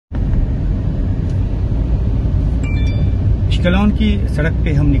अश्कलौन की सड़क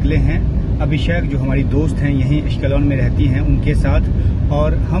पे हम निकले हैं। अभिषेक जो हमारी दोस्त हैं यहीं अश्कलौन में रहती हैं उनके साथ,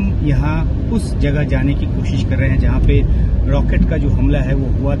 और हम यहाँ उस जगह जाने की कोशिश कर रहे हैं जहाँ पे रॉकेट का जो हमला है वो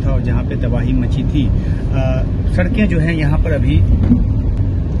हुआ था और जहाँ पे तबाही मची थी। सड़कें जो हैं यहाँ पर अभी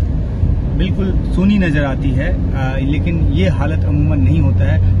बिल्कुल सूनी नजर आती है, लेकिन ये हालत अमूमन नहीं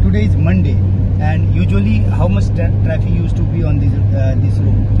होता है। Today is Monday and usually how much traffic used to be on this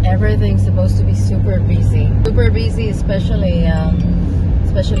road? Everything's supposed to be super busy, especially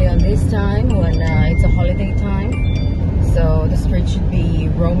on this time when it's a holiday time. So the street should be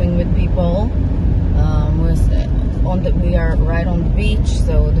roaming with people. We are right on the beach,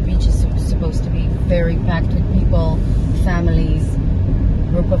 so the beach is supposed to be very packed with people, families,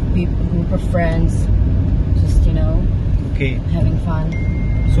 group of friends, just having fun.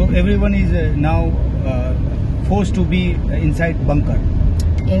 So everyone is now forced to be inside bunker.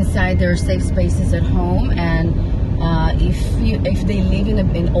 Inside there are safe spaces at home, and if they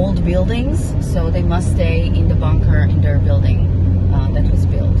live in old buildings, so they must stay in the bunker in their building that was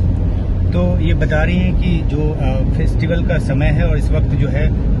built. तो ये बता रही हैं कि जो festival का समय है और इस वक्त जो है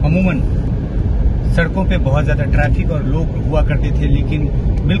अमूमन सड़कों पे बहुत ज़्यादा ट्रैफिक और लोग हुआ करते थे, लेकिन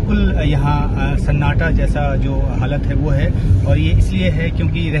बिल्कुल यहाँ सन्नाटा जैसा जो हालत है वो है। और ये इसलिए है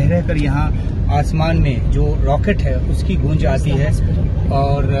क्योंकि रह रह कर यहाँ आसमान में जो रॉकेट है उसकी गूंज आती है,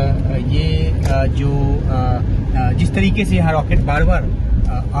 और ये जो जिस तरीके से यहाँ रॉकेट बार बार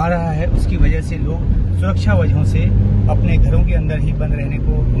आ रहा है उसकी वजह से लोग सुरक्षा वजहों से अपने घरों के अंदर ही बंद रहने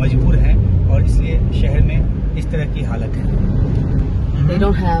को मजबूर हैं, और इसलिए शहर में इस तरह की हालत है। They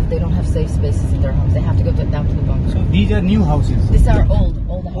don't have safe spaces in their homes. They have to go down to the bunker. So these are new houses. These are old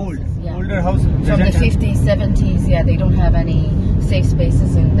houses. Yeah. Older houses from the 50s, 70s. Yeah, they don't have any safe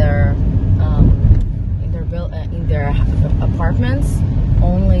spaces in their apartments.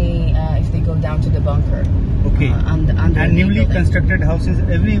 Only if they go down to the bunker. Okay. And newly constructed houses.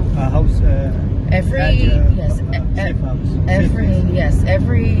 Every house. Safe house.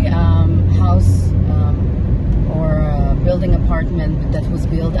 Every house. Or building apartment that was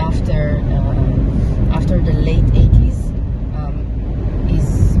built after the late 80s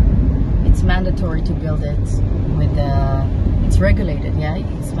it's mandatory to build it with it's regulated.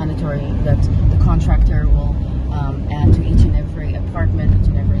 It's mandatory that the contractor will add to each and every apartment, each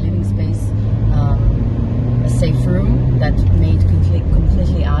and every living space, a safe room that made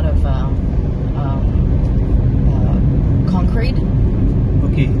completely out of concrete.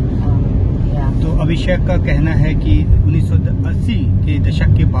 Okay. तो अभिषेक का कहना है कि 1980 के दशक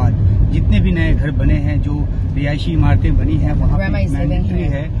के बाद जितने भी नए घर बने हैं, जो रिहायशी इमारतें बनी हैं, वहाँ पे मैंडेटरी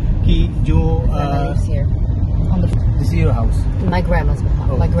है कि जो This is your house. My grandma's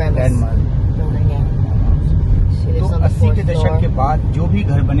house. My grandma's building. तो 80 के दशक के बाद जो भी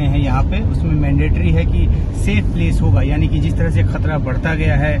घर बने हैं यहाँ पे उसमें मैंडेटरी है कि सेफ प्लेस होगा, यानी कि जिस तरह से खतरा बढ़ता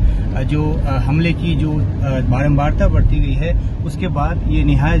गया है, जो हमले की जो बारंबारता बढ़ती गई है, उसके बाद ये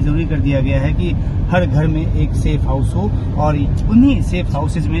निहायत जरूरी कर दिया गया है कि हर घर में एक सेफ हाउस हो, और उन्हीं सेफ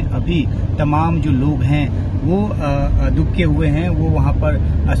हाउसेज में अभी तमाम जो लोग हैं वो दुबके हुए हैं, वो वहाँ पर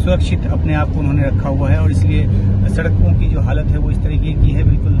सुरक्षित अपने आप को उन्होंने रखा हुआ है, और इसलिए सड़कों की जो हालत है वो इस तरीके की है,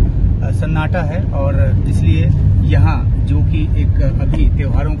 बिल्कुल सन्नाटा है। और इसलिए यहाँ जो कि एक अभी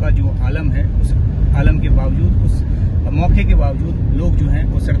त्योहारों का जो आलम है, उस आलम के बावजूद, उस मौके के बावजूद लोग जो हैं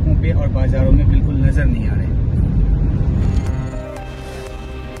वो सड़कों पे और बाजारों में बिल्कुल नजर नहीं आ रहे।